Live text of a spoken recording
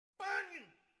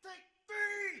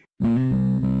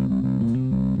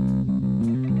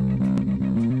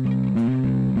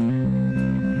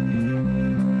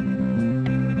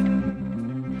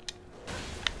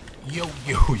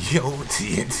Yo,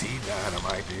 TNT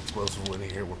Dynamite, the explosive one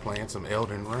here. We're playing some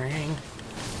Elden Ring.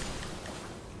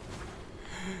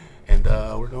 And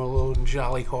we're doing a little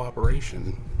jolly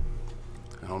cooperation.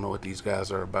 I don't know what these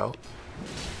guys are about.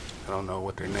 I don't know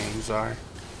what their names are.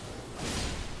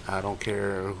 I don't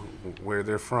care where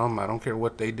they're from. I don't care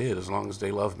what they did as long as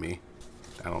they love me.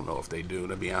 I don't know if they do,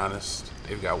 to be honest.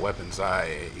 They've got weapons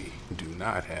I do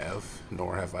not have,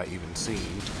 nor have I even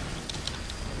seen.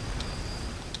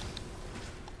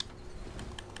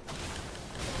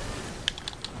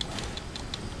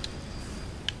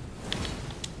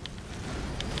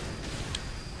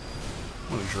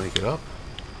 I'm gonna drink it up.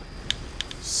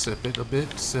 Sip it a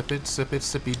bit. Sip it,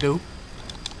 sippy doo.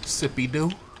 Sippy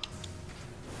doo.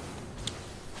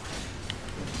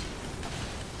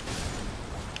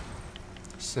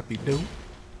 Sippy doo.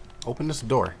 Open this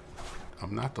door.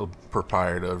 I'm not the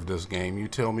proprietor of this game. You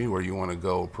tell me where you want to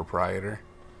go, proprietor.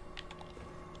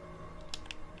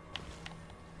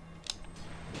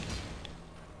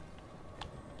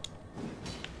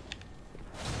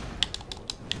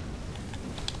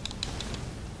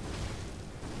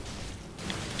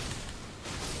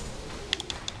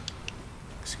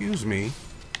 Excuse me,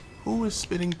 who is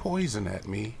spitting poison at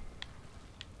me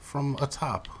from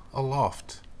atop,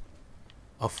 aloft,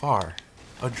 afar,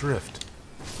 adrift?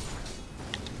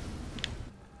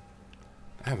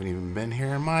 I haven't even been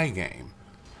here in my game.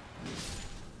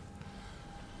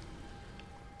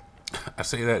 I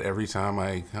say that every time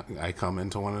I come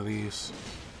into one of these.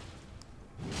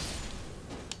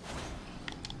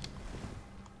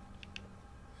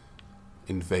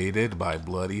 Invaded by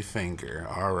bloody finger.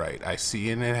 All right, I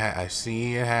see it. I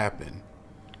see it happen.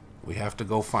 We have to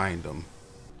go find them.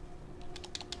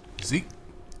 Zeke,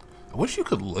 I wish you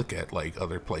could look at like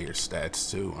other players'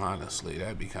 stats too. Honestly,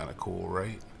 that'd be kind of cool,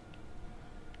 right?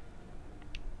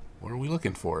 What are we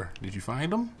looking for? Did you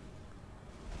find him?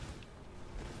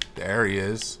 There he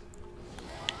is.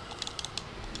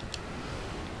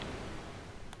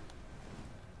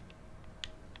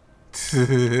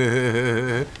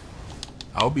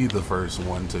 I'll be the first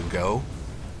one to go.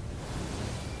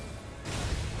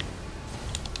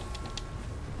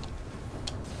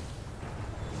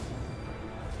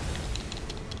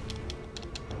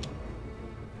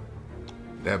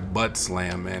 That butt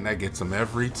slam, man, that gets him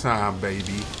every time,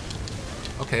 baby.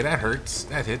 Okay, that hurts.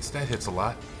 That hits a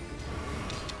lot.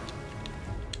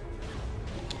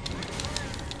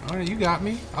 All right, you got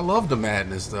me. I love the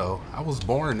madness, though. I was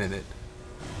born in it.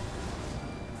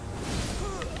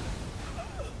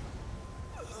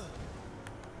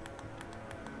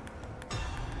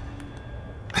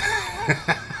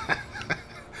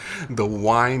 The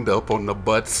wind up on the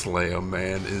butt slam,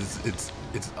 man, it's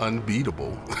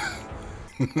unbeatable.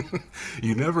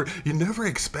 You never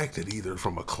expect it either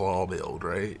from a claw build,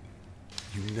 right?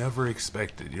 You never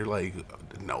expect it. You're like,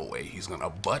 no way, he's gonna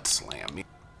butt slam me.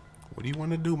 What do you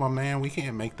want to do, my man? We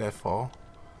can't make that fall.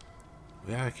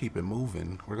 We gotta keep it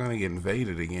moving. We're gonna get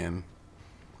invaded again.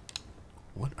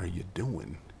 What are you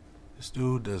doing? This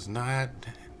dude does not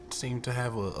seem to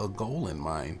have a goal in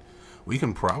mind. We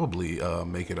can probably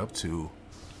make it up to,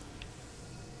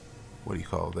 what do you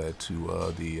call that,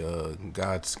 to the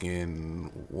Godskin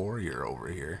warrior over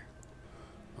here.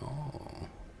 Oh.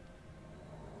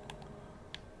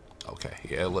 Okay,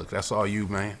 yeah, look, that's all you,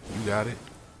 man. You got it.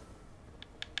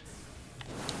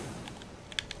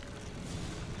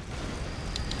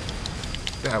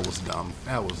 That was dumb.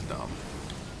 That was dumb.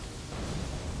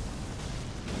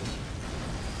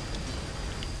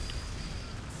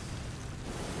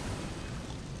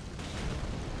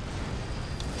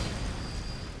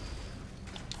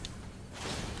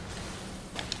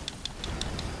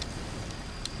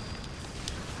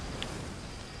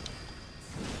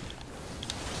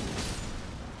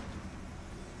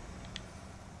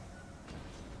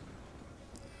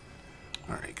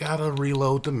 Alright, gotta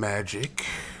reload the magic.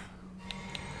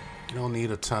 You don't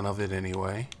need a ton of it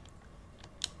anyway.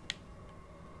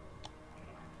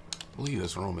 I believe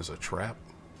this room is a trap.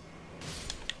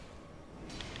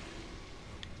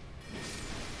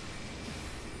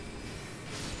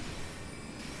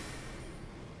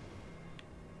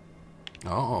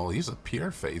 Oh, he's a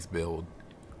pure faith build.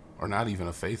 Or not even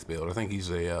a faith build. I think he's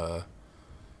a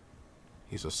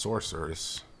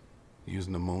sorceress.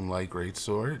 Using the Moonlight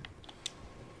Greatsword.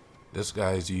 This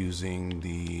guy's using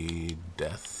the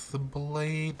Death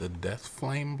Blade, the Death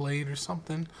Flame Blade or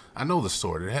something. I know the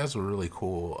sword. It has a really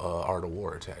cool Art of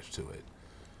War attached to it.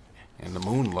 And the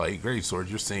Moonlight Greatsword,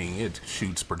 you're seeing it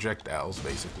shoots projectiles,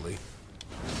 basically.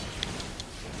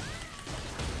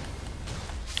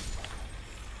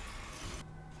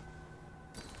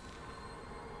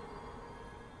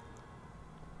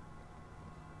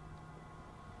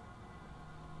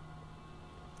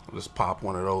 I'll just pop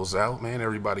one of those out, man.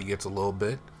 Everybody gets a little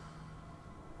bit.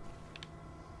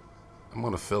 I'm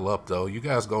gonna fill up though. You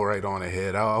guys go right on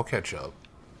ahead. I'll catch up.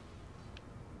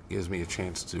 Gives me a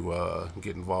chance to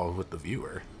get involved with the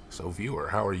viewer. So viewer,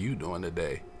 how are you doing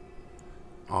today?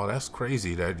 Oh, that's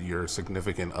crazy that your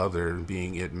significant other,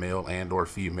 being it male and or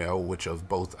female, which of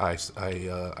both I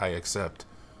accept,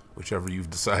 whichever you've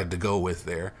decided to go with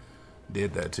there,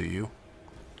 did that to you.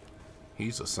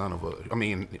 He's a son of a, I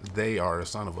mean, they are a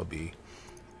son of a bee.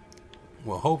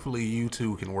 Well, hopefully you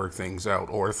two can work things out,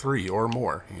 or three or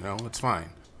more, you know, it's fine.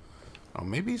 Oh,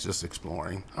 maybe he's just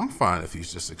exploring. I'm fine if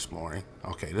he's just exploring.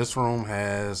 Okay, this room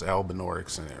has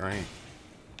Albinorics in it, right?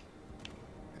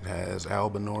 It has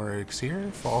Albinorics here.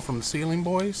 Fall from the ceiling,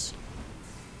 boys.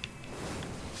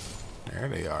 There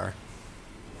they are.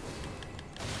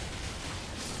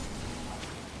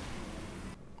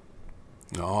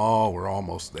 Oh, we're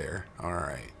almost there. All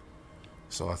right.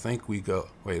 So I think we go...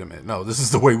 Wait a minute. No, this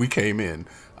is the way we came in.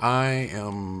 I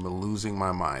am losing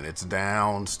my mind. It's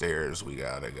downstairs we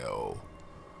gotta go.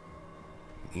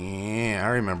 Yeah, I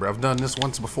remember. I've done this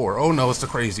once before. Oh, no, it's the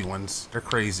crazy ones. They're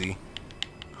crazy.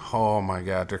 Oh, my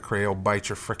God. They're crazy. They'll bite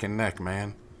your freaking neck,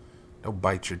 man. They'll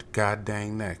bite your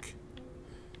goddamn neck.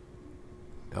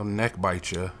 They'll neck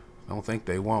bite you. Don't think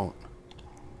they won't.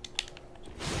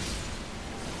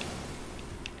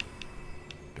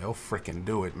 They'll freaking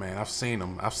do it, man. I've seen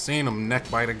them. I've seen them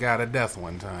neck bite a guy to death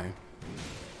one time.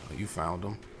 Oh, you found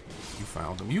him. You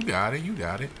found him. You got it. You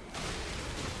got it.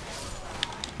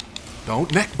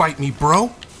 Don't neck bite me,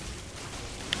 bro.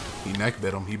 He neck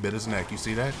bit him. He bit his neck. You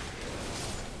see that?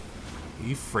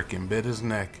 He freaking bit his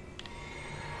neck.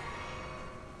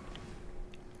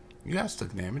 You guys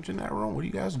took damage in that room? What are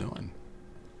you guys doing?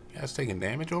 You guys taking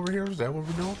damage over here? Is that what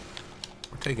we're doing?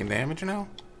 We're taking damage now?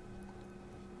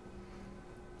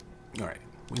 Alright,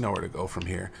 we know where to go from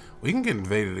here. We can get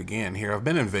invaded again here. I've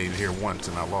been invaded here once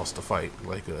and I lost the fight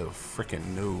like a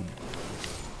freaking noob.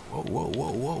 Whoa, whoa,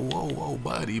 whoa, whoa, whoa, whoa,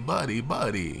 buddy, buddy,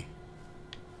 buddy.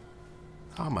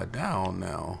 Calm it down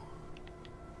now.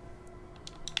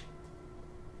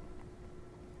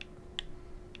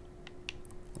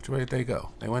 Which way did they go?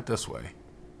 They went this way.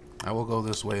 I will go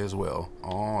this way as well.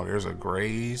 Oh, there's a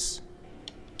graze.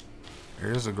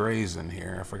 There's a graze in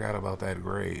here. I forgot about that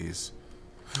graze.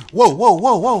 Whoa, whoa,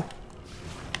 whoa, whoa.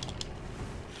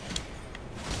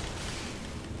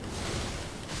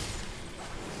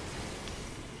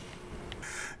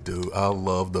 Dude, I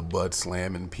love the butt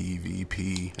slamming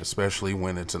PvP, especially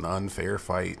when it's an unfair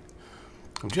fight.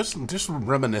 I'm just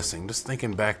reminiscing, just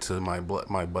thinking back to my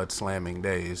butt slamming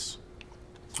days.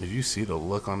 Did you see the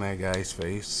look on that guy's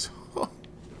face?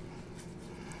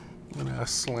 When I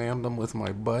slammed him with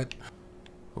my butt?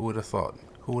 Who would have thought?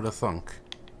 Who would have thunk?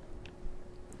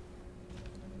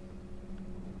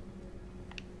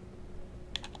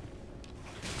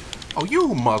 Oh, you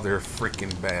mother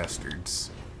freaking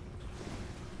bastards.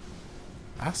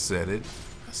 I said it.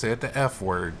 I said the F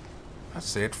word. I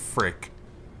said frick.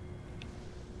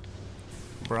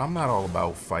 Bro, I'm not all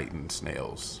about fighting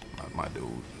snails, my dude.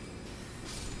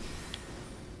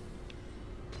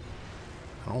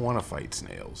 I don't want to fight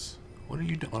snails. What are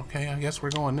you doing? Okay, I guess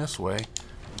we're going this way.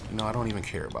 You know, I don't even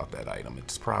care about that item.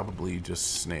 It's probably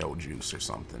just snail juice or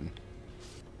something.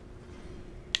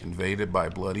 Invaded by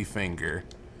bloody finger.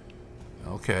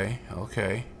 Okay,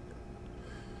 okay.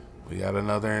 We got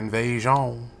another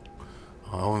invasion.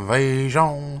 Oh,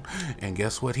 invasion. And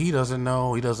guess what he doesn't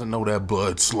know? He doesn't know that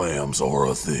butt slams are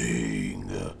a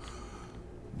thing.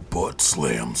 Butt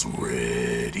slams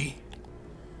ready.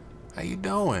 How you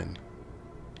doing?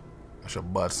 I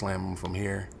should butt slam him from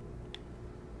here.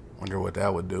 Wonder what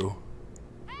that would do.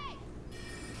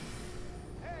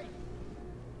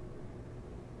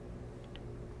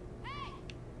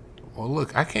 Well,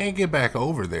 look, I can't get back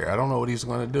over there. I don't know what he's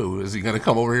going to do. Is he going to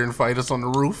come over here and fight us on the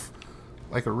roof?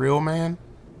 Like a real man?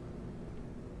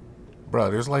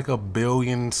 Bro, there's like 1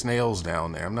 billion snails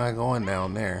down there. I'm not going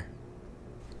down there.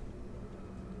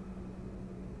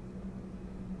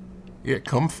 Yeah,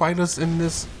 come fight us in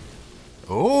this.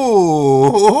 Oh,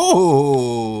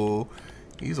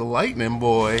 he's a lightning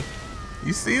boy.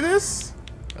 You see this?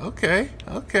 Okay,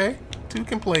 okay. Two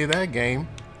can play that game.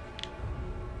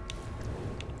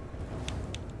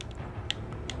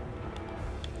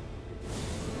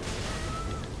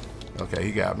 Okay,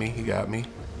 he got me. He got me.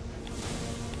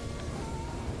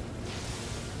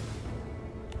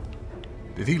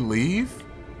 Did he leave?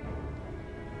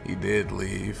 He did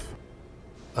leave.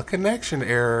 A connection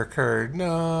error occurred.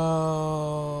 No.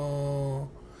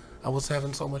 I was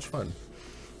having so much fun.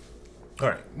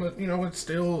 Alright, but you know, it's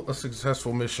still a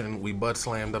successful mission. We butt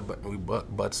slammed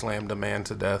a man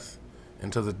to death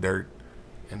into the dirt,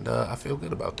 and I feel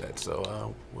good about that.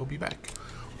 So we'll be back.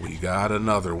 We got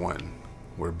another one.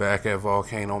 We're back at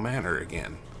Volcano Manor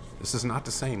again. This is not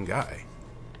the same guy.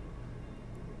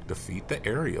 Defeat the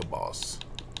area boss.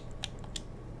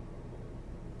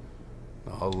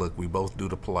 Oh, look, we both do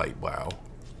the polite wow.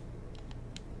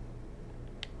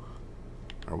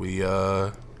 Are we,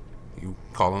 you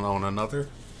calling on another?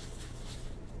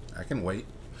 I can wait.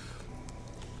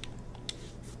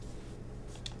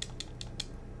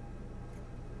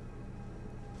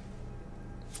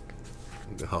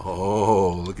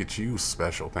 Oh, look at you,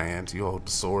 Special Pants. You hold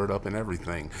the sword up and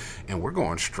everything. And we're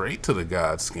going straight to the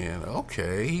God Skin.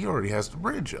 Okay, he already has the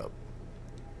bridge up.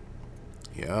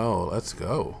 Yo, let's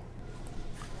go.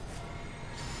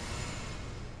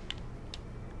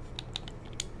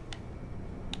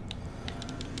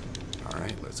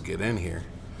 Alright, let's get in here.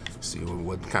 See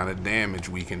what kind of damage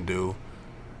we can do.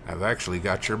 I've actually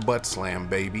got your butt slam,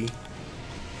 baby.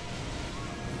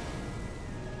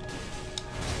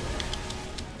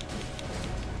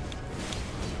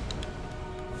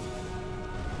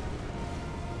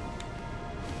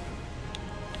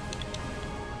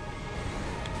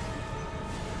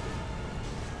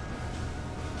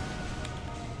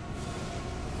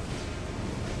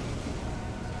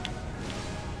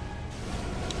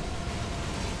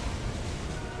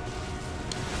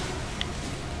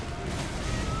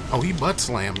 Oh, he butt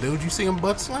slam, dude. You see him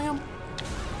butt slam?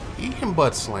 He can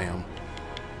butt slam.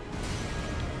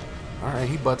 Alright,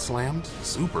 he butt slammed.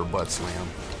 Super butt slam.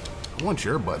 I want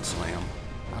your butt slam.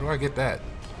 How do I get that?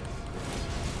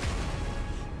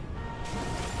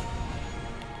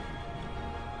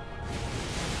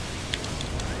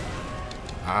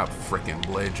 I frickin'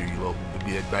 bled you, you little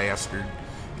big bastard.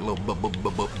 You little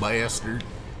bastard.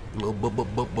 You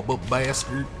little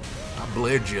bastard. I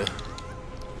bled you.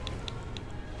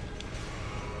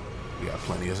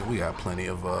 We got plenty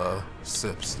of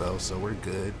sips though, so we're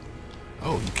good.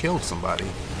 Oh, you killed somebody.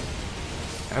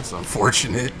 That's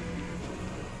unfortunate.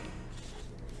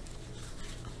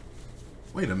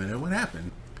 Wait a minute, what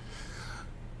happened?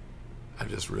 I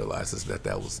just realized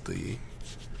that was the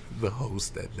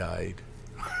host that died.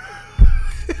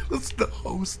 It was the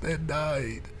host that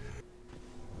died.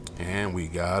 And we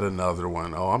got another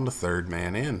one. Oh, I'm the third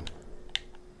man in.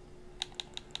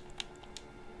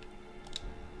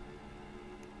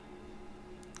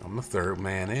 I'm the third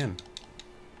man in.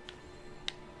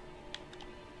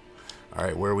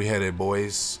 Alright, where are we headed,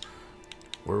 boys?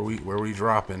 Where are we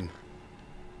dropping?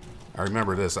 I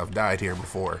remember this. I've died here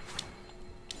before.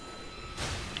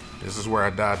 This is where I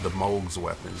died the Moog's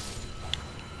weapon.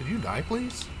 Did you die,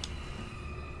 please?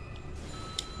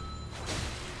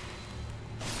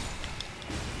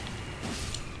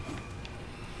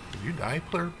 Did you die,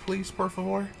 please, por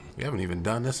favor? We haven't even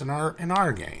done this in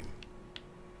our game.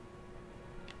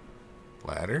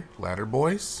 Ladder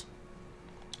boys.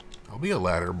 I'll be a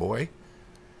ladder boy.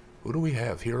 Who do we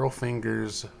have? Hero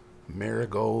Fingers,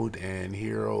 Marigold, and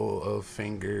Hero of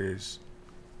Fingers.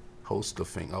 Host of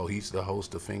Fingers. Oh, he's the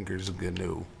host of Fingers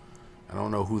Gnu. I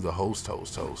don't know who the host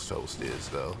is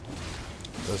though.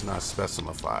 Does not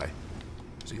specify.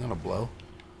 Is he gonna blow?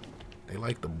 They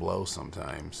like to blow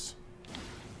sometimes.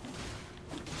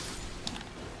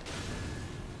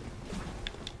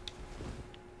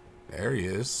 There he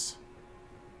is.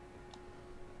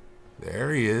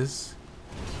 There he is.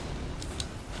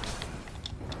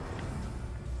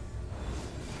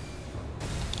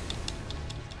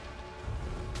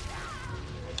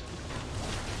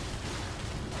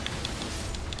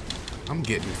 I'm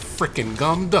getting freaking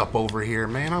gummed up over here,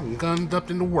 man. I'm gummed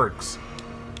up in the works.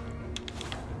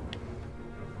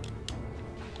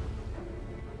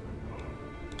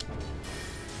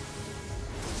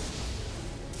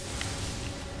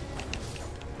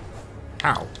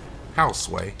 How,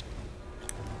 Sway?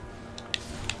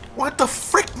 What the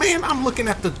frick, man? I'm looking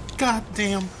at the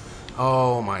goddamn...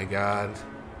 Oh, my God.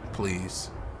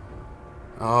 Please.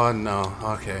 Oh, no.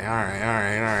 Okay,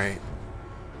 alright.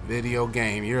 Video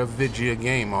game. You're a video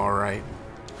game, alright.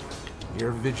 You're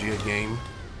a video game.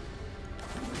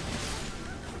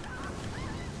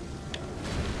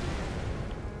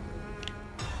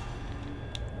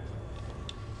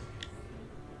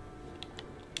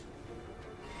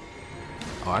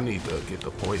 Oh, I need to get the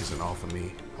poison off of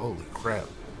me. Holy crap.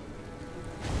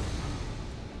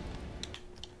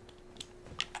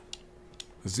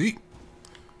 Zeke.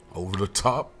 Over the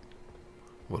top.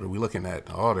 What are we looking at?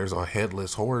 Oh, there's a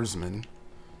headless horseman.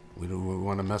 Do we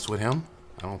want to mess with him?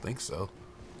 I don't think so.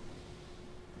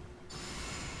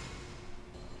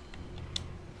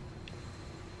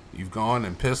 You've gone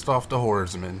and pissed off the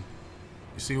horseman.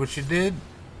 You see what you did?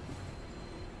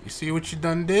 You see what you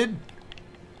done did?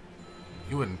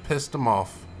 You wouldn't piss them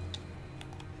off.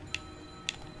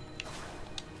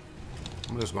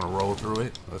 I'm just gonna roll through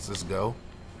it. Let's just go.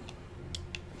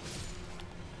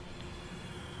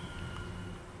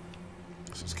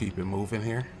 Let's just keep it moving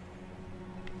here.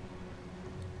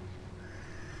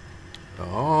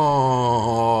 Oh,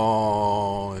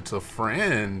 it's a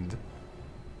friend.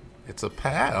 It's a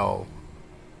pal.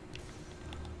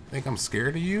 Think I'm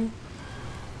scared of you?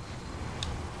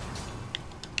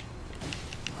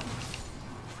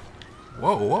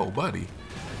 Whoa, whoa, buddy.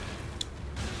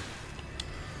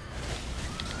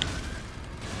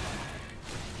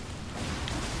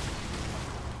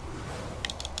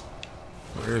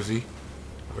 Where is he?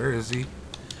 Where is he?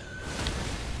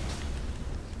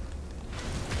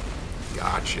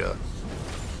 Gotcha.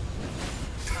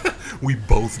 We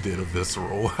both did a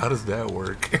visceral. How does that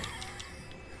work?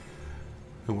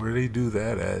 And where do they do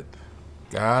that at?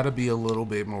 Gotta be a little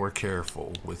bit more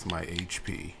careful with my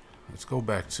HP. Let's go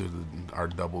back to our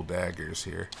double daggers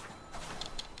here.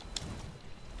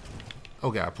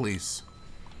 Oh god, please.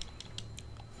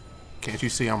 Can't you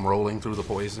see I'm rolling through the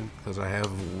poison? Because I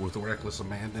have with reckless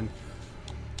abandon.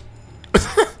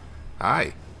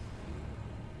 Hi.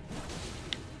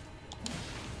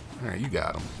 Alright, you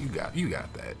got him. You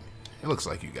got that. It looks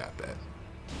like you got that.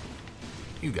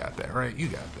 You got that, right? You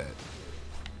got that.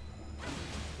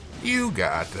 You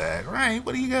got that, right?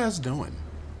 What are you guys doing?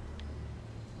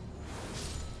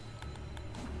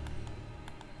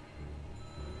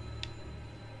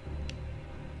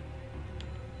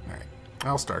 Alright.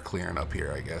 I'll start clearing up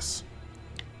here, I guess.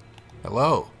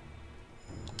 Hello?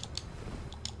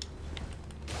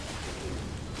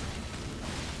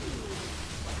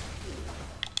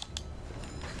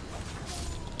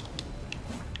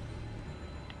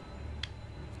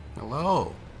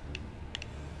 Hello?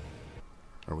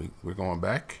 We're going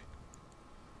back?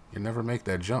 You'll never make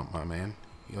that jump, my man.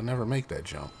 You'll never make that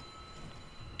jump.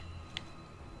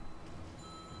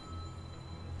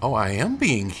 Oh, I am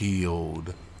being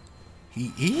healed.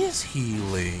 He is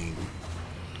healing.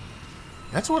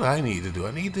 That's what I need to do.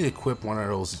 I need to equip one of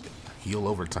those heal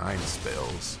over time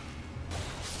spells.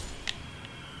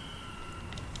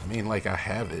 I mean, like, I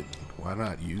have it. Why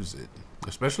not use it?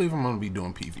 Especially if I'm going to be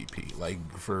doing PvP. Like,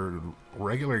 for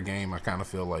regular game, I kind of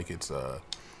feel like it's,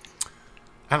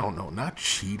 I don't know, not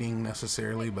cheating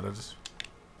necessarily, but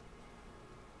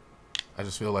I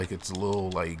just feel like it's a little,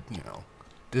 like, you know,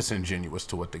 disingenuous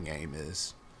to what the game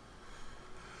is.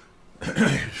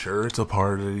 Sure, it's a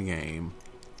part of the game.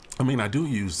 I mean, I do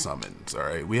use summons,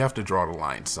 alright? We have to draw the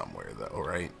line somewhere, though,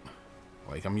 right?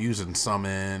 Like, I'm using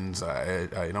summons.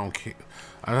 I don't care.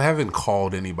 I haven't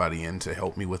called anybody in to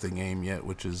help me with the game yet,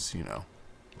 which is, you know,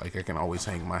 like, I can always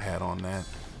hang my hat on that.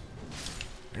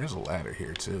 There's a ladder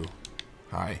here, too.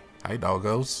 Hi. Hi,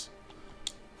 doggos.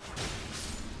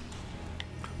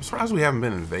 I'm surprised we haven't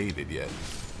been invaded yet.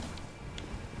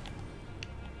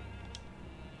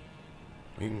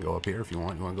 You can go up here if you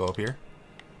want. You want to go up here?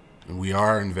 And we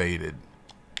are invaded.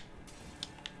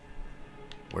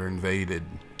 We're invaded,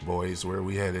 boys. Where are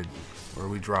we headed? Where are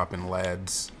we dropping,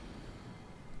 lads?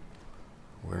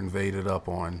 We're invaded up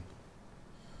on.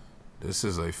 This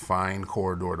is a fine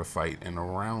corridor to fight. And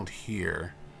around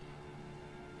here,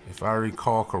 if I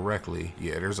recall correctly,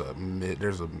 yeah, there's a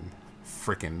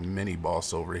freaking mini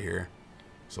boss over here.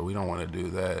 So we don't want to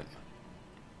do that.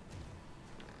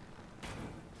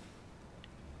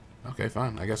 Okay,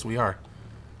 fine. I guess we are.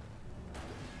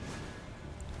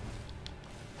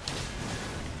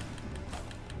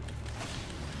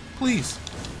 Please.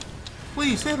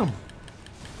 Please hit him.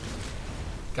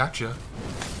 Gotcha.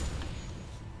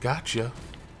 Gotcha.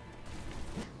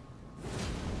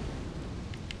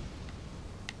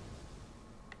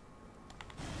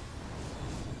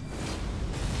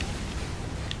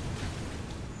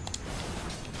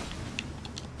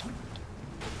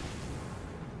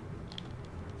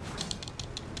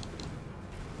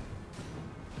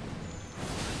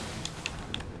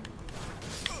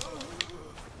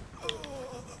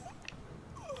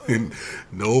 And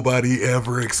nobody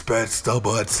ever expects the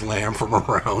butt slam from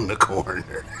around the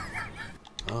corner.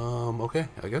 Okay.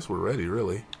 I guess we're ready,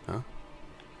 really. Huh?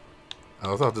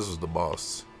 I thought this was the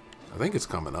boss. I think it's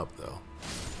coming up, though.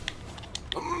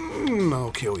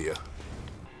 I'll kill you.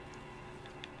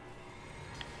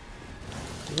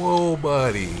 Whoa,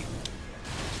 buddy.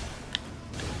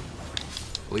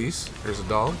 Please? There's a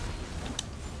dog.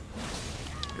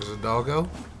 There's a doggo.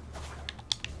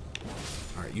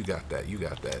 Alright, you got that. You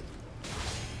got that.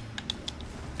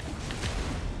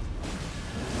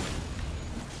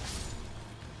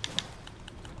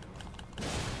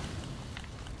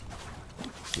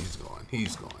 He's gone.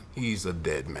 He's gone. He's a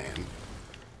dead man.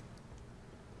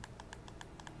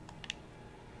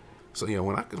 So yeah,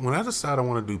 when I decide I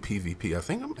want to do PvP, I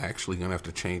think I'm actually gonna have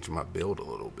to change my build a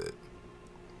little bit.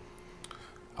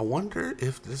 I wonder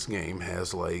if this game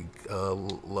has like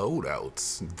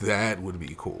loadouts. That would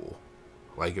be cool.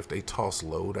 Like if they toss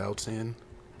loadouts in,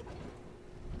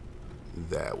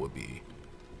 that would be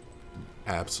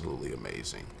absolutely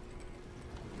amazing.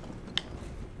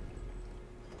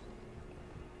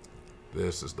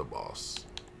 This is the boss,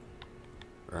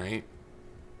 right?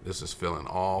 This is feeling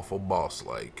awful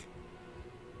boss-like.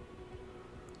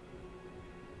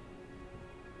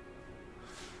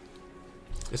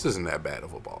 This isn't that bad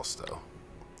of a boss, though.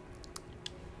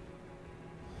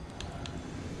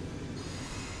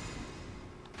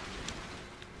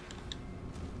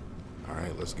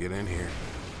 Alright, let's get in here.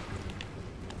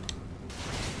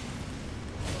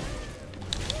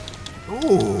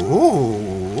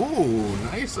 Ooh,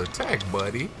 nice attack,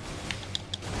 buddy.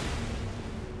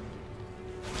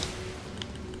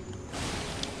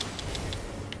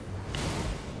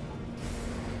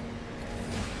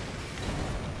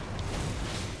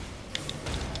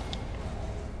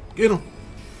 Get him.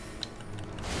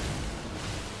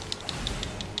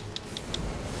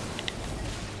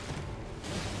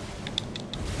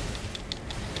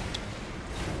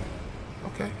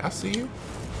 Okay, I see you.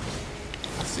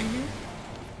 I see you.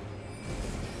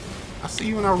 I see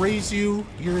you, and I raise you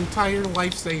your entire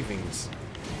life savings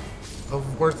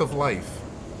of worth of life.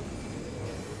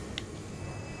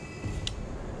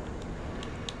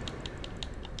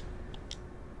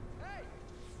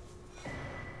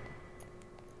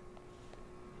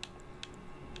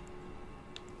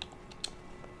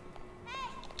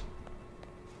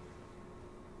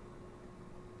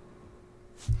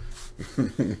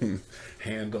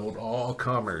 Handled all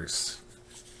comers.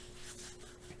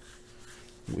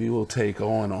 We will take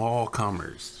on all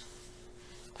comers.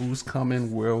 Who's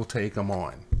coming, we'll take them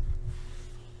on.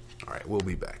 Alright, we'll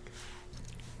be back.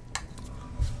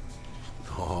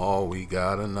 Oh, we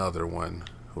got another one.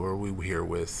 Who are we here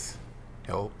with?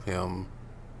 Help him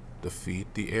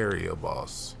defeat the area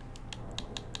boss.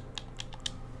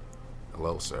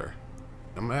 Hello, sir.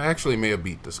 I actually may have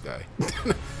beat this guy.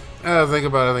 I think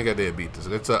about it, I think I did beat this.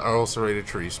 It's an ulcerated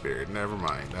tree spirit. Never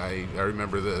mind. I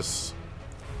remember this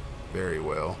very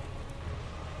well.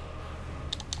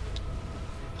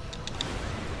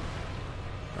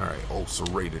 Alright,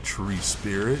 ulcerated tree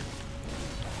spirit.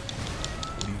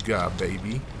 What do you got,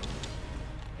 baby?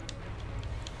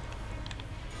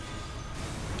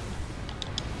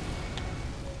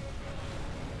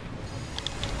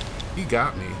 He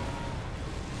got me.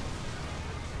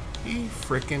 He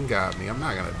freaking got me. I'm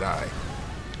not gonna die,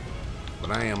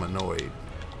 but I am annoyed.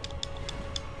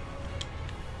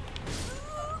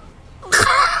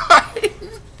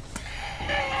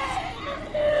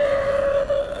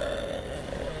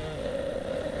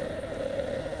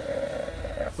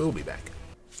 We'll be back.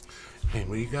 And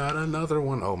we got another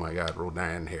one. Oh my god,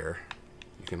 Rodan hair.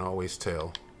 You can always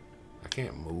tell. I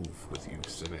can't move with you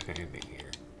sitting standing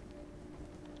here.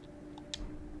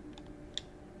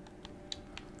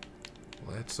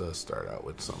 Let's start out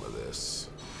with some of this.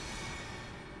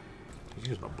 He's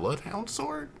using a bloodhound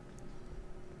sword?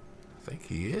 I think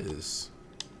he is.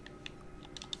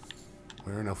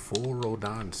 Wearing a full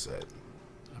Rodan set.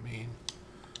 I mean,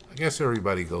 I guess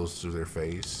everybody goes through their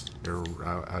phase.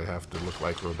 I have to look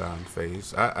like Rodan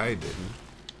phase. I didn't.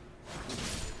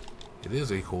 It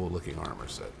is a cool looking armor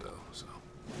set though, so.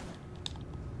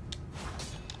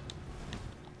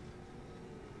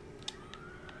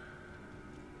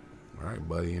 Alright,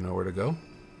 buddy, you know where to go?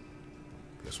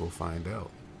 Guess we'll find out.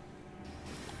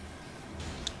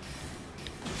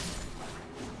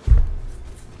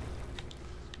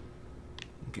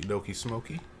 Okie dokie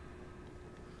smoky.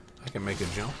 I can make a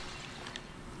jump.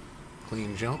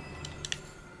 Clean jump.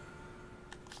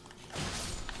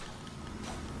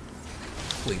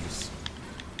 Please.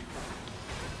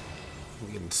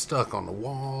 I'm getting stuck on the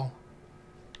wall.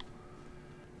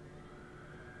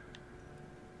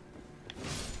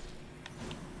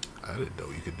 I didn't know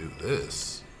you could do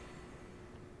this.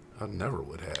 I never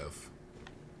would have.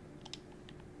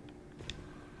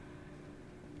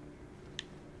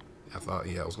 I thought,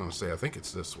 yeah, I was gonna say, I think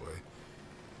it's this way.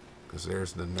 Because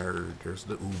there's the nerd, there's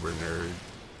the uber nerd.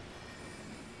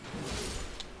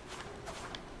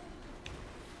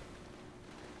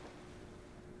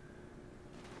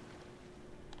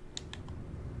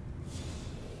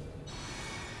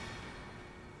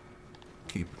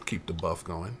 Keep the buff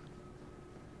going.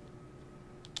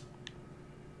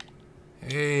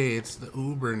 Hey, it's the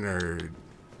uber nerd.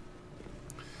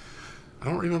 I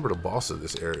don't remember the boss of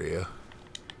this area.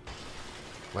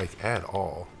 Like, at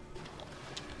all.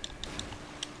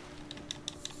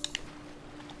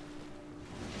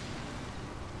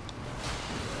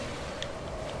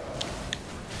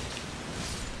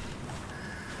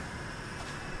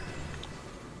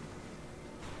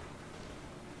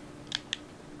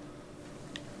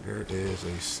 There is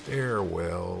a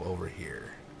stairwell over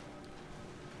here.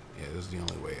 Yeah, this is the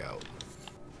only way out.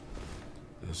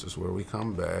 This is where we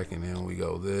come back, and then we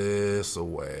go this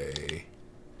away.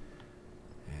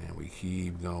 And we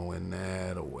keep going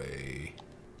that away.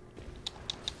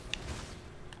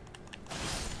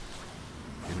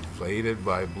 Invaded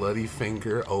by Bloody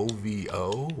Finger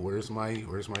OVO. Where's my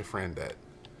friend at?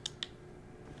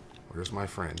 Where's my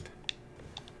friend?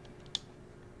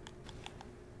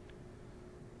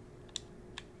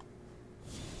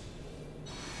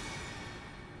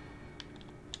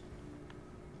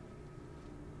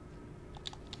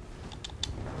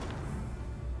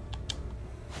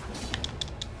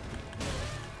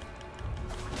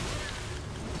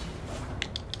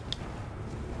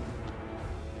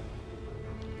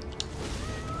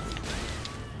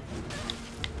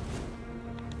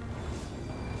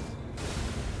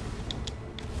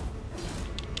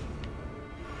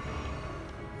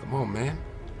 Come on, man.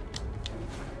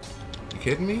 You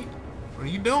kidding me? What are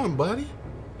you doing, buddy?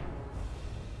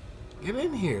 Get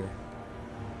in here.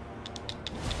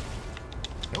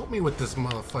 Help me with this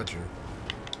motherfucker.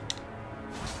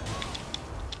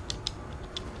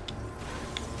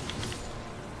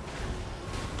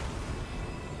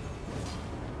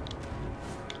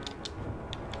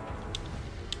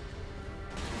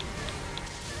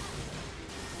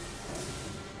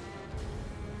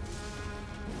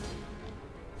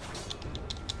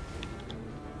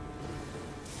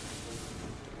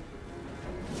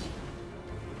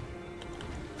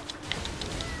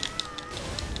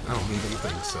 I don't even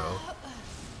think so.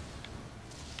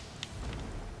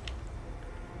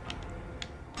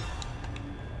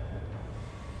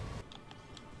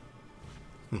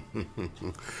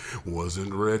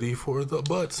 Wasn't ready for the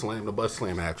butt slam. The butt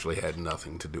slam actually had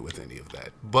nothing to do with any of that.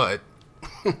 But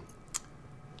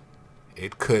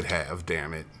it could have,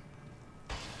 damn it.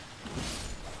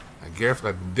 I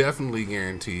definitely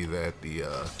guarantee that the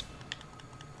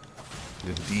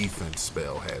defense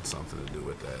spell had something to do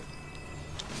with that.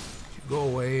 You go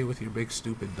away with your big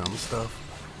stupid dumb stuff.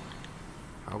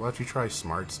 How about you try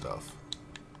smart stuff?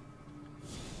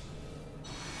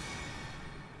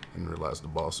 Didn't realize the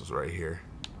boss was right here.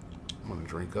 I'm gonna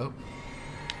drink up.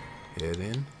 Head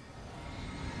in.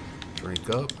 Drink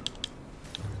up.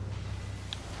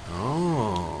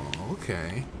 Oh,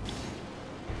 okay.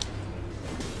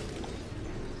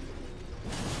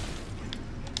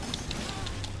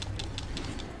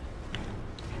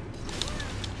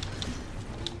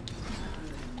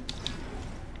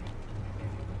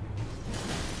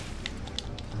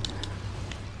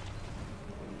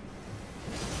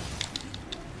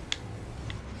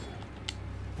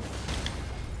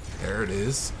 There it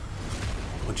is.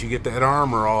 Once you get that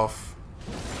armor off.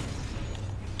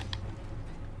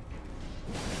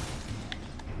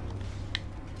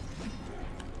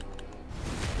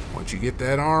 Once you get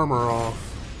that armor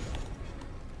off.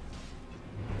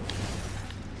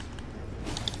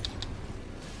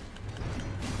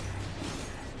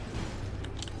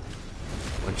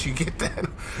 Once you get that,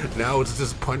 now it's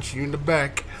just punch you in the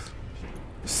back.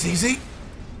 See?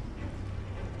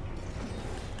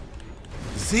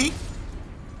 See?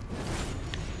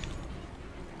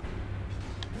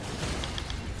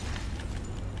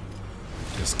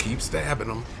 Just keep stabbing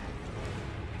them.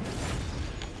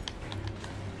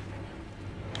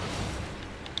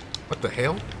 What the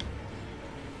hell?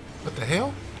 What the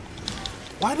hell?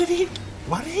 Why did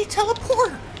he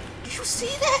teleport? Did you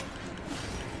see that?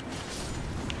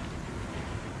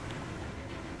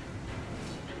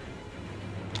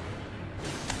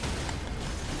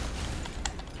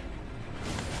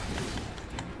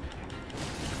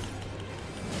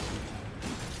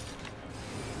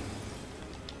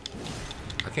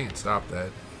 I can't stop that.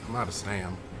 I'm out of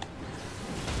stam.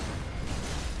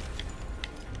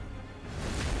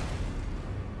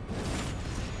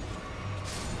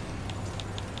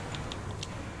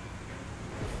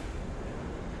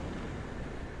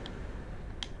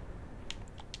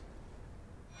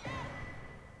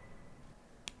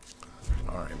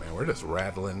 Alright, man, we're just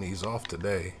rattling these off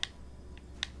today.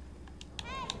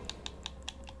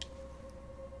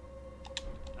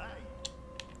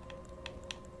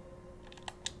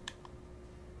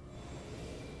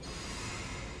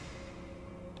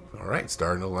 Alright,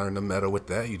 starting to learn the meta with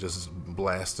that. You just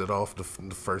blast it off the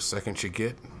first second you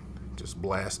get. Just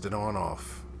blast it on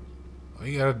off. All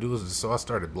you gotta do is, so I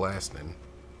started blasting.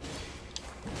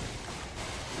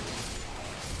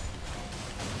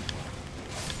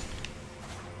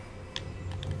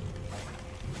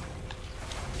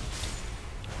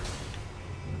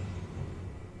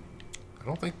 I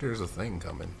don't think there's a thing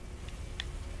coming.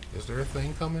 Is there a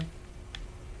thing coming?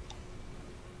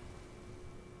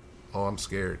 Oh, I'm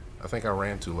scared. I think I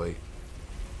ran too late.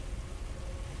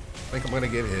 I think I'm gonna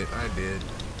get hit. I did.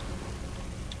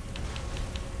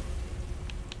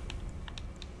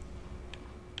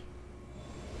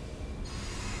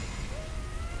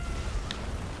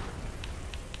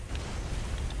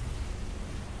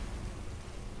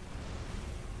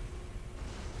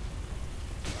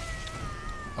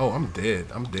 Oh, I'm dead.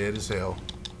 I'm dead as hell.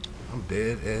 I'm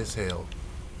dead as hell.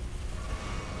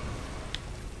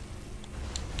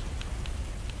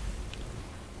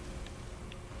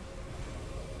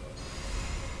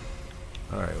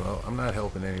 Alright, well, I'm not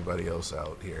helping anybody else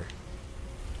out here.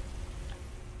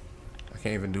 I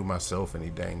can't even do myself any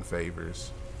dang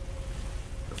favors.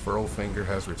 The furrow finger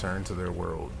has returned to their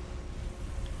world.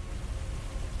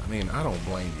 I mean, I don't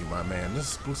blame you, my man.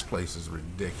 This place is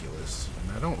ridiculous,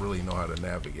 and I don't really know how to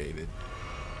navigate it.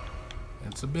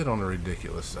 And it's a bit on the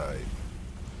ridiculous side.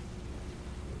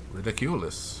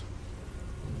 Ridiculous.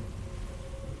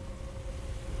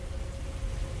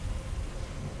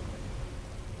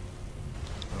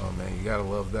 Oh man, you gotta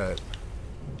love that.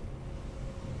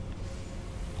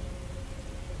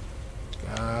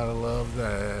 Gotta love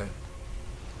that.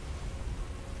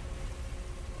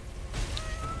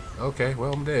 Okay,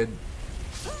 well, I'm dead.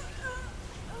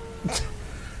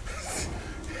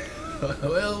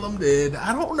 Well, I'm dead.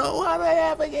 I don't know how to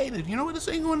navigate it. You know what? This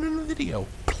ain't going in the video.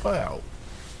 Wow.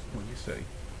 What do you say?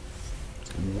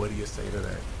 What do you say to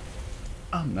that?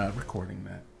 I'm not recording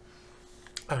that.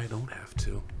 I don't have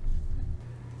to.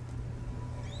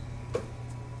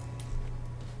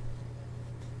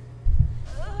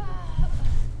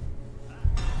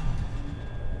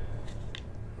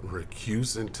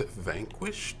 Recusant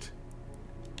vanquished?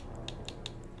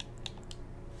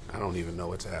 I don't even know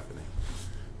what's happening.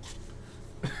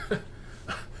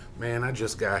 Man, I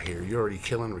just got here. You already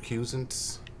killing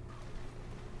recusants?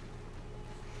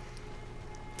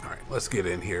 Alright, let's get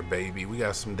in here, baby. We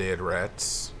got some dead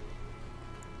rats.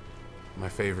 My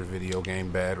favorite video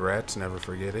game, Bad Rats. Never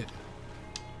forget it.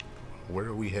 Where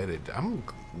are we headed? I'm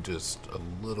just a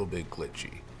little bit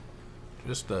glitchy.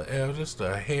 Just a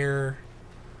hair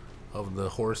of the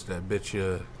horse that bit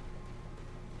you,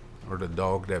 or the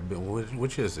dog that bit.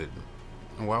 Which is it?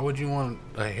 And why would you want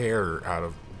a hair out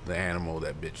of the animal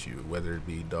that bit you, whether it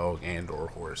be dog and or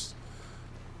horse?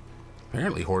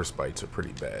 Apparently horse bites are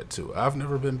pretty bad too. I've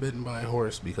never been bitten by a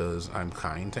horse because I'm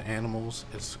kind to animals,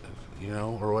 it's, you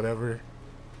know, or whatever,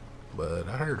 but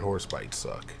I heard horse bites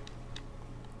suck.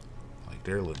 Like,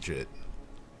 they're legit.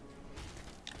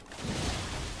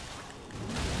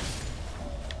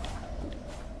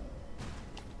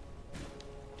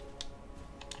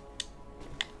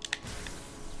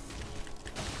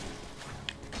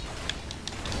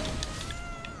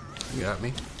 You got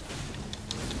me?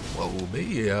 Whoa,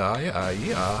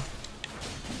 yeah.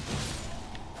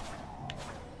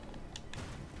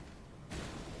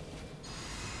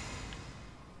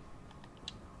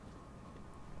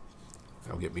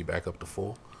 That'll get me back up to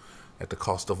full at the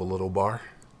cost of a little bar.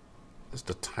 It's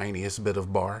the tiniest bit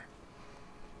of bar.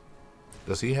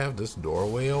 Does he have this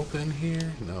doorway open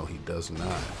here? No, he does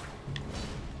not.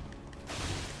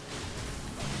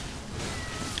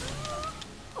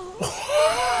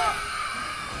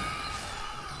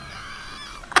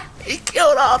 He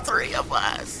killed all three of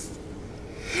us.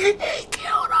 He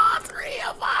killed all three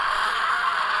of us.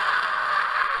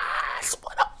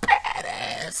 What a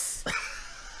badass.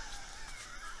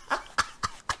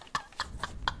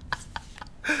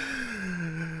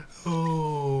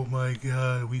 Oh my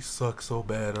god, we suck so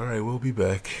bad. Alright, we'll be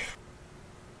back.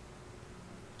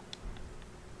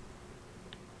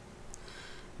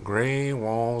 Grey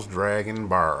Walls Dragon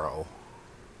Barrow.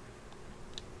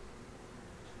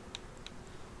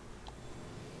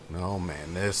 Oh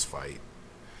man, this fight.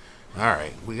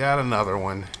 Alright, we got another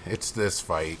one. It's this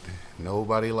fight.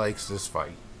 Nobody likes this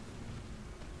fight.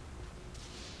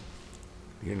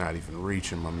 You're not even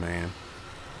reaching, my man.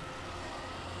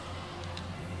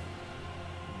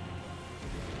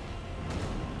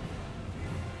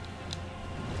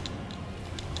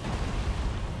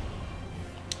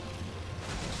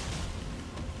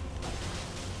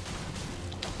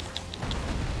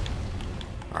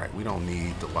 Alright, we don't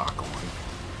need the lock on.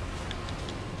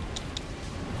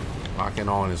 Locking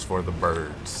on is for the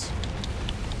birds.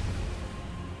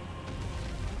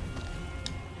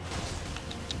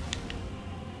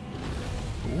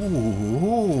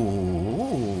 Ooh.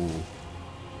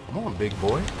 Come on, big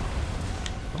boy.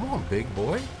 Come on, big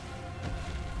boy.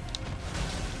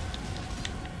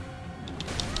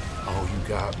 Oh, you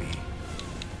got me.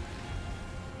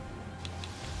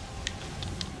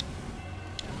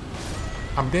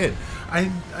 I'm dead. I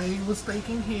was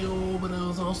thinking heal, but I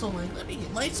was also like, let me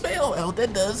get my spell out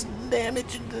that does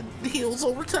damage and heals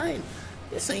over time.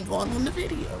 This ain't going on the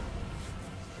video.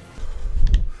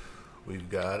 We've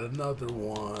got another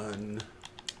one.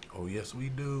 Oh yes we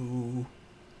do.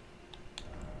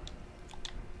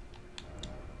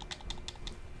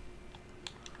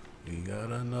 We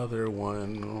got another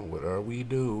one. What are we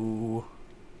do?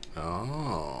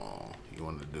 Oh, you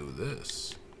want to do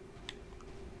this?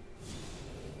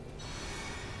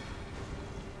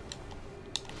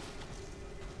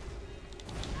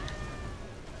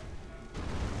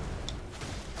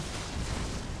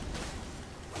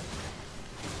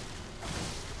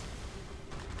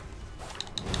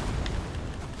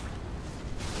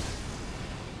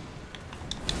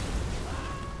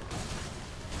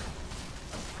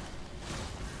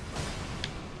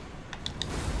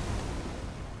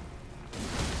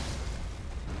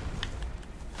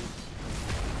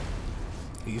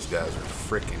 These guys are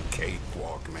freaking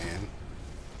cakewalk, man.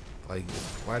 Like,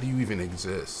 why do you even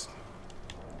exist?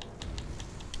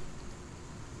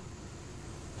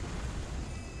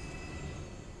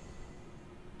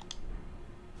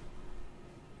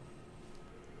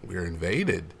 We're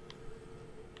invaded.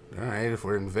 Alright, if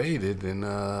we're invaded, then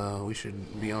we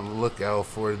should be on the lookout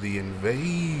for the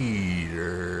invader.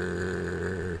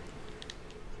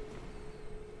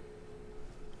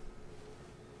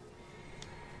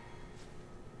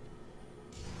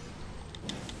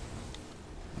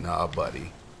 Nah,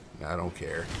 buddy. I don't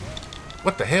care.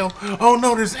 What the hell? Oh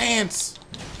no, there's ants!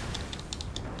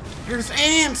 There's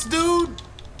ants, dude!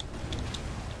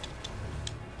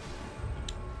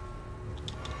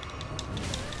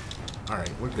 Alright,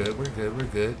 we're good, we're good, we're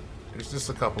good. There's just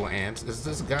a couple of ants. Is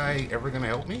this guy ever gonna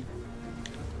help me?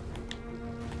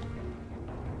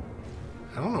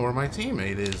 I don't know where my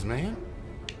teammate is, man.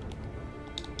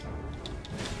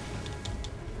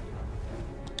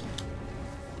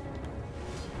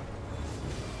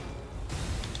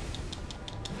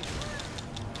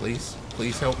 Please,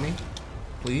 please help me.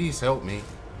 Please help me.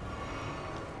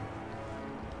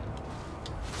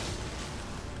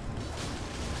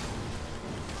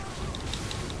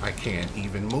 I can't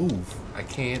even move. I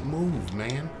can't move,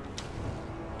 man.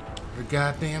 The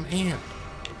goddamn ant.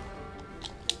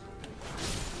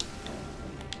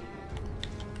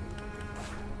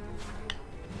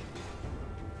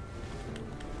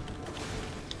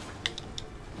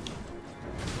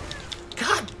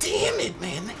 God damn it,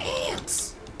 man. The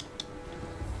ants.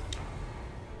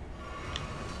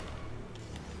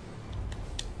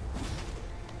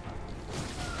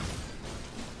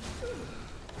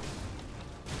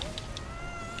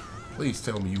 Please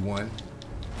tell me you won.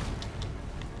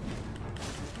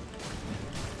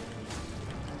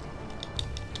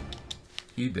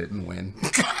 He didn't win.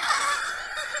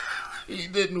 He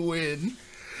didn't win.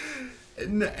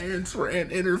 And the ants ran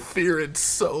interference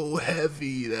so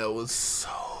heavy. That was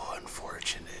so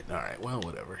unfortunate. Alright, well,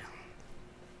 whatever.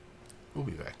 We'll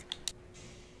be back.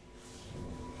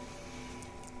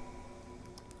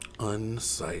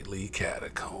 Unsightly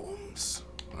catacombs.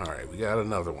 Alright, we got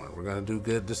another one. We're gonna do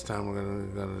good this time. We're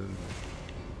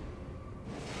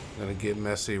gonna get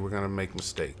messy. We're gonna make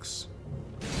mistakes.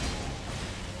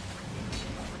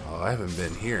 Oh, I haven't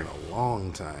been here in a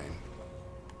long time.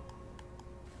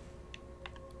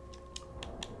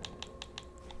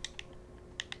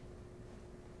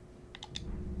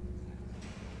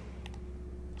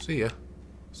 See ya.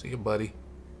 See ya, buddy.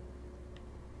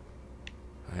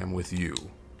 I am with you,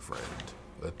 friend.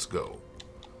 Let's go.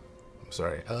 I'm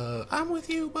sorry. I'm with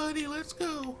you, buddy. Let's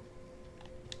go.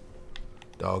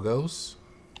 Doggos.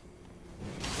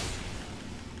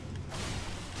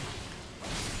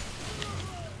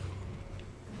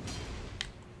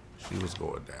 She was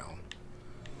going down.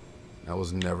 I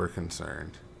was never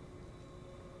concerned.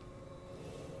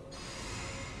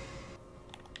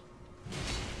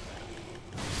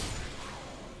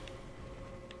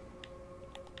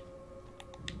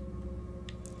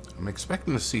 I'm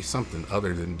expecting to see something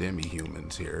other than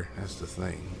demi-humans here. That's the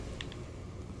thing.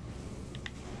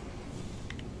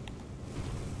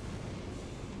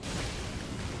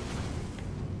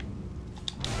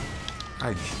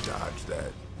 I just dodged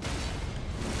that.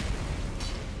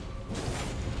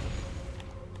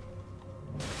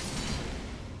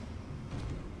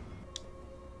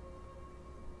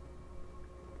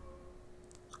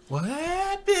 What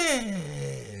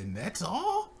happened? That's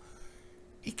all?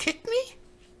 He kicked me?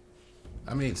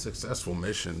 I mean, successful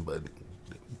mission, but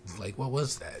like, what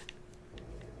was that?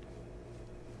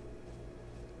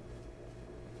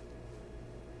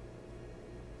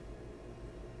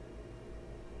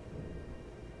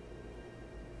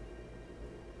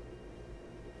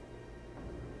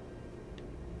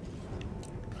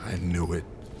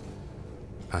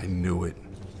 I knew it.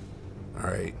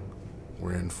 Alright.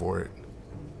 We're in for it.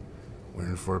 We're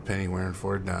in for a penny, we're in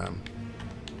for a dime.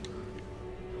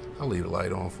 I'll leave the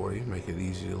light on for you, make it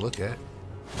easy to look at.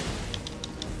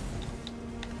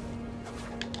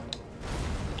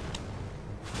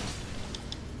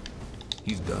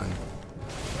 He's done.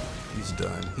 He's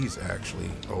done. He's actually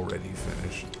already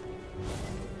finished.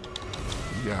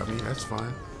 You got me, that's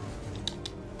fine.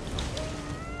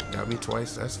 Got me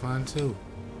twice, that's fine too.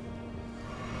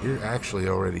 You're actually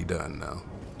already done now.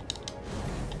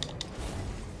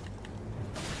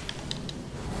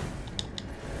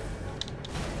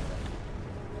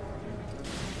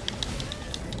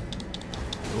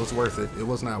 It was worth it. It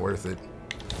was not worth it.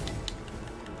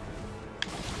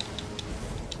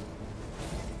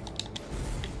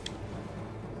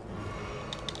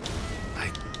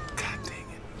 God dang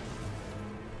it.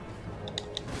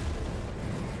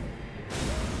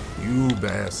 You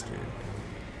bastard.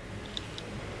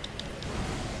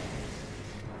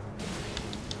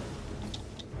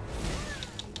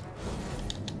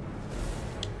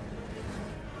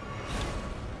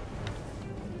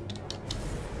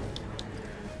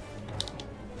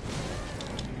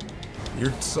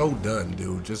 You're so done,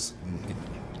 dude. Just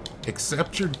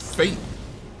accept your fate.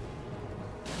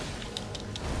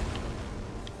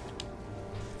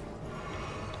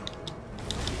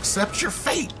 Accept your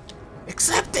fate.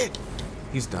 Accept it.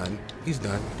 He's done. He's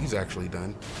done. He's actually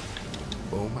done.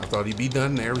 Boom. I thought he'd be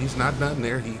done there. He's not done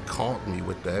there. He caught me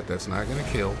with that. That's not going to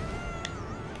kill.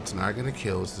 It's not going to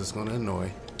kill. It's just going to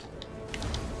annoy.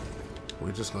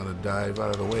 We're just going to dive out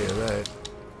of the way of that.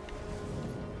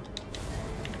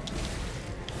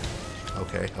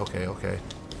 Okay, okay, okay.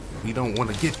 We don't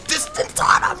want to get distance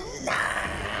on him.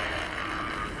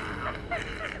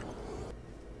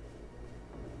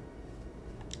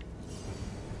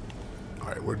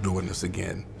 Alright, we're doing this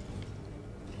again.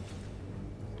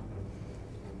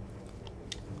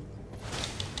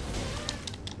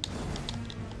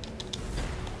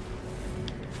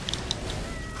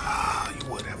 You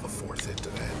would have a fourth hit to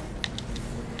that.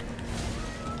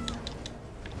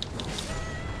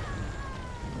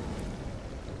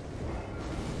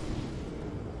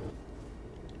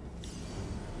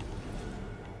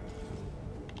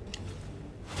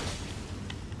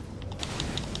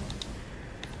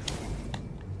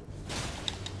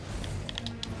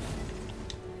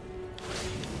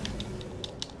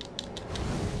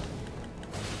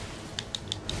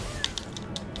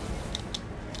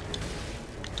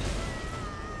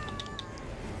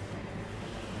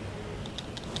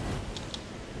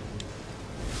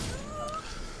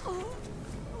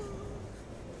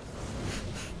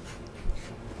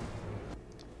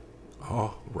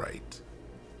 All right.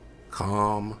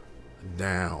 Calm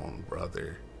down,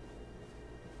 brother.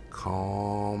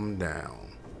 Calm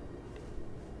down.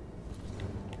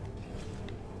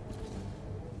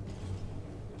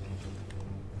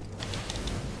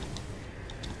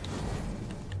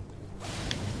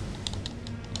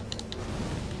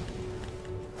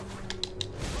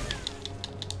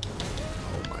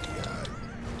 Oh my God.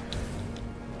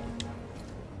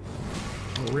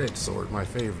 Oh, red sword, my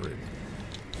favorite.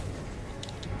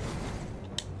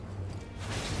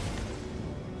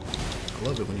 I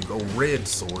love it when you go red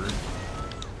sword.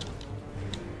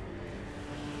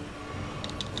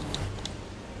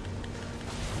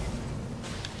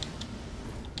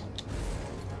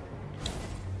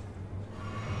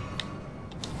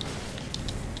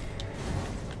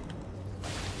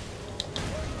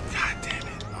 God damn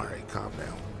it. Alright, calm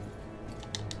down.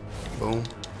 Boom,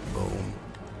 boom.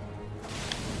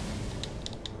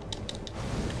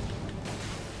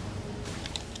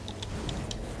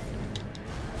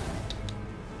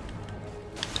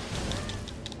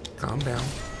 Calm down.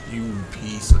 You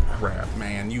piece of crap,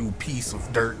 man. You piece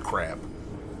of dirt crap.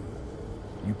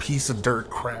 You piece of dirt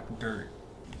crap dirt.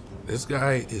 This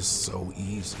guy is so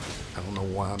easy. I don't know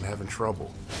why I'm having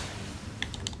trouble.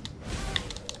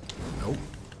 Nope.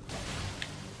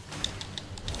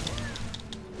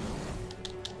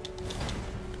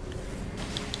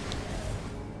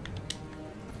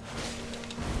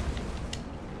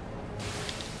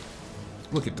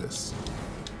 Look at this.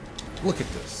 Look at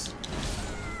this.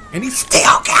 And he's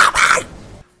still coming!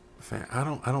 Man, I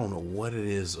don't know what it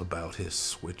is about his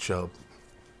switch up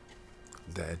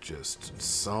that just,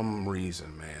 some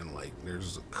reason, man, like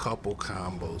there's a couple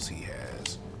combos he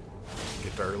has.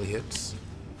 Get the early hits.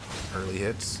 Early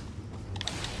hits.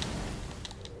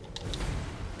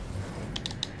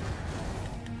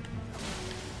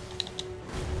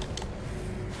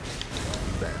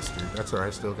 You bastard. That's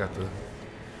alright, still got the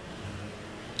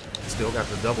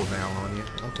double down on you.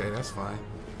 Okay, that's fine.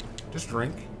 Just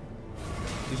drink.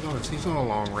 He's gonna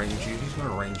long range you. He's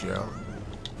gonna range you out.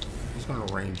 He's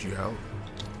gonna range you out.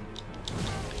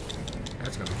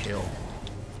 That's gonna kill.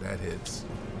 That hits.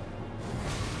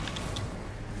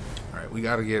 Alright, we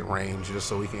gotta get range just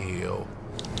so we can heal.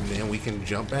 And then we can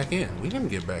jump back in. We can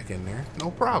get back in there.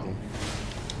 No problem.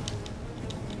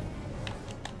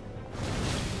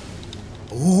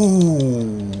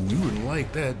 Ooh, you wouldn't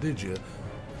like that, did you?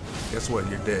 Guess what?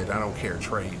 You're dead. I don't care.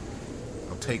 Trade.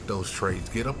 I'll take those trades.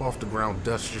 Get up off the ground.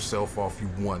 Dust yourself off. You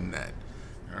won that.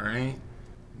 Alright?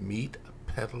 Meet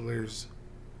Peddler's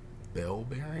Bell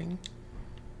Bearing?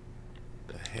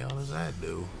 The hell does that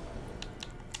do?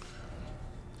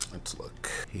 Let's look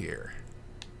here.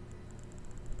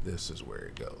 This is where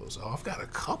it goes. Oh, I've got a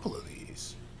couple of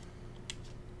these.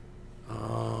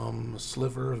 A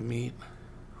sliver of meat,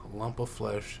 a lump of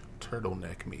flesh,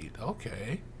 turtleneck meat.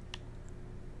 Okay.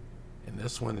 And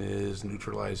this one is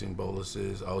neutralizing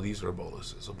boluses. Oh, these are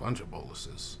boluses. A bunch of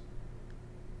boluses.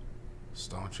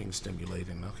 Staunching,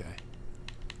 stimulating. Okay.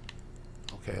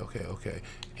 Okay.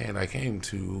 And I came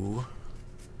to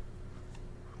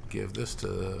give this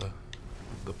to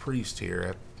the priest here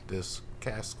at this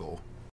castle.